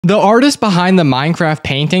The artists behind the Minecraft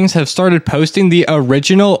paintings have started posting the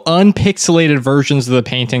original unpixelated versions of the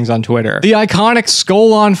paintings on Twitter. The iconic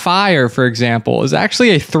skull on fire, for example, is actually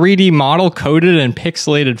a 3D model coated in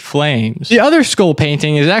pixelated flames. The other skull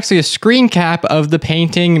painting is actually a screen cap of the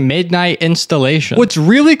painting Midnight Installation. What's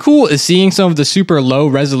really cool is seeing some of the super low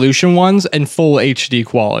resolution ones in full HD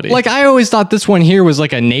quality. Like, I always thought this one here was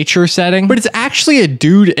like a nature setting, but it's actually a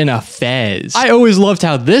dude in a fez. I always loved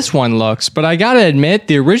how this one looks, but I gotta admit,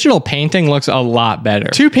 the original painting looks a lot better.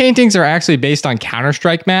 Two paintings are actually based on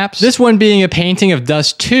Counter-Strike maps, this one being a painting of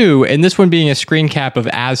Dust 2 and this one being a screen cap of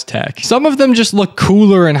Aztec. Some of them just look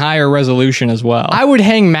cooler and higher resolution as well. I would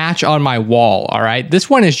hang Match on my wall, alright? This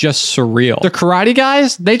one is just surreal. The Karate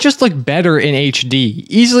Guys, they just look better in HD.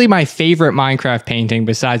 Easily my favorite Minecraft painting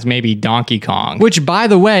besides maybe Donkey Kong, which by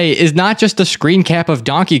the way is not just a screen cap of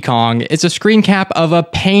Donkey Kong, it's a screen cap of a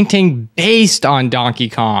painting based on Donkey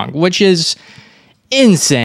Kong, which is insane.